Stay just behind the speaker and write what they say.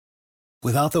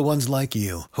Without the ones like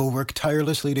you, who work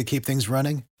tirelessly to keep things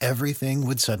running, everything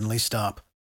would suddenly stop.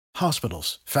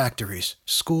 Hospitals, factories,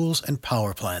 schools, and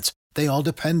power plants, they all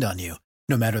depend on you.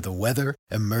 No matter the weather,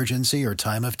 emergency, or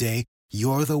time of day,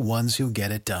 you're the ones who get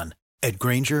it done. At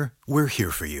Grainger, we're here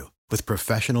for you with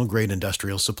professional-grade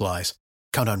industrial supplies.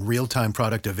 Count on real-time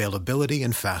product availability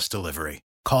and fast delivery.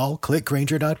 Call, click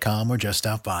Grainger.com, or just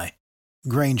stop by.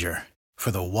 Grainger, for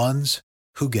the ones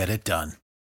who get it done.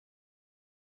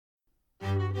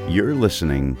 You're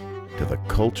listening to The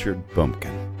Cultured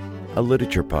Bumpkin, a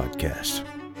literature podcast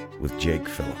with Jake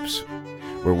Phillips,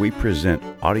 where we present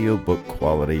audiobook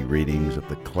quality readings of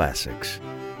the classics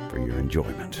for your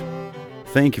enjoyment.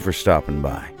 Thank you for stopping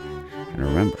by. And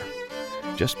remember,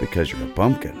 just because you're a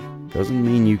bumpkin doesn't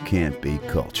mean you can't be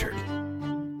cultured.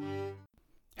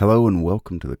 Hello and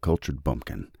welcome to The Cultured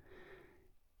Bumpkin.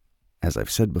 As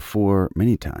I've said before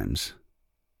many times,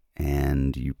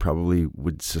 and you probably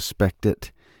would suspect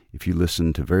it if you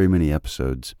listen to very many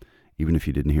episodes, even if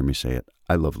you didn't hear me say it,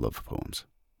 I love love poems.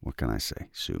 What can I say?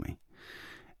 Sue me.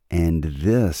 And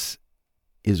this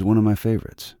is one of my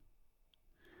favorites.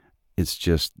 It's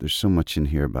just, there's so much in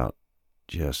here about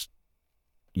just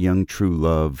young true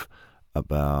love,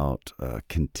 about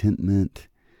contentment,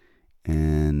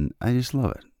 and I just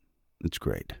love it. It's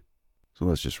great. So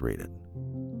let's just read it.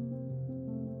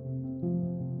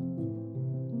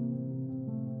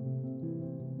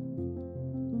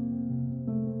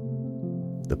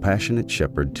 The Passionate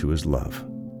Shepherd to His Love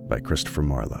by Christopher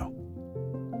Marlowe.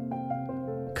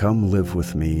 Come live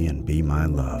with me and be my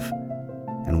love,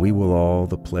 and we will all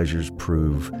the pleasures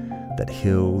prove that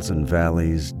hills and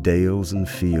valleys, dales and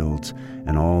fields,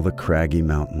 and all the craggy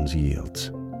mountains yields.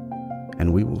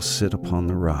 And we will sit upon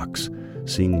the rocks,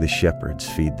 seeing the shepherds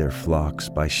feed their flocks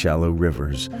by shallow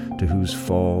rivers, to whose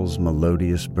falls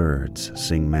melodious birds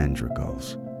sing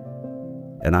madrigals.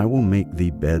 And I will make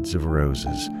thee beds of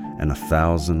roses, and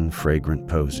 1,000 fragrant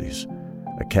posies,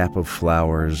 a cap of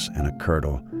flowers and a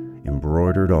kirtle,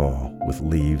 embroidered all with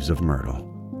leaves of myrtle.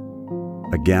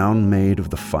 A gown made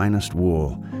of the finest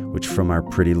wool, which from our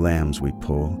pretty lambs we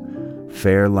pull,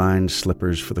 fair-lined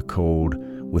slippers for the cold,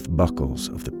 with buckles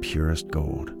of the purest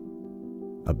gold.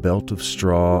 A belt of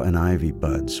straw and ivy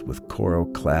buds, with coral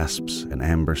clasps and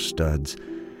amber studs,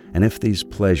 and if these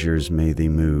pleasures may thee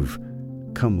move,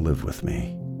 come live with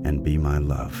me and be my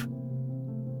love.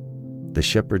 The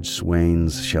shepherd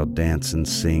swains shall dance and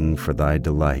sing for thy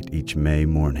delight each May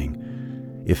morning.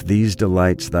 If these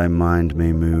delights thy mind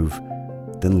may move,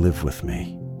 then live with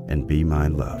me and be my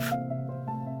love.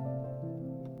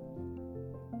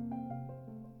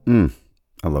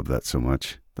 I love that so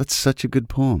much. That's such a good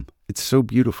poem. It's so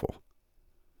beautiful.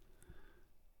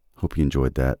 Hope you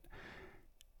enjoyed that.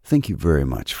 Thank you very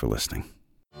much for listening.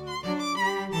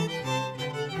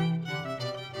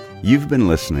 You've been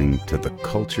listening to The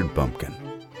Cultured Bumpkin,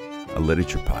 a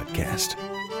literature podcast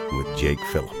with Jake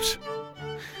Phillips.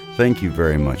 Thank you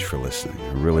very much for listening.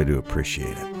 I really do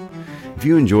appreciate it. If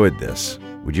you enjoyed this,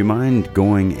 would you mind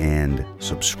going and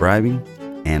subscribing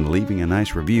and leaving a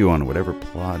nice review on whatever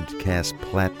podcast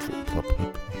platform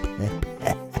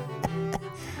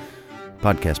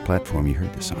you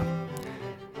heard this on?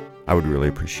 I would really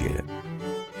appreciate it.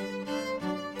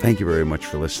 Thank you very much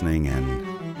for listening, and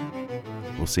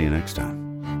we'll see you next time.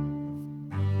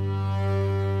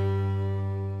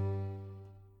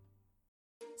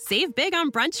 Save big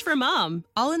on brunch for mom,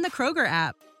 all in the Kroger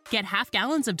app. Get half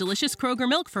gallons of delicious Kroger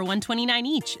milk for $1.29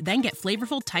 each. Then get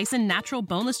flavorful Tyson natural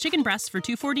boneless chicken breasts for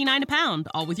 $2.49 a pound,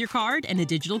 all with your card and a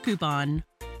digital coupon.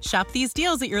 Shop these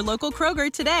deals at your local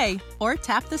Kroger today, or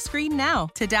tap the screen now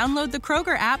to download the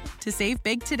Kroger app to save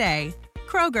big today.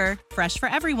 Kroger, fresh for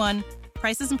everyone.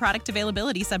 Prices and product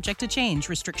availability subject to change.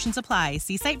 Restrictions apply.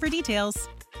 See site for details.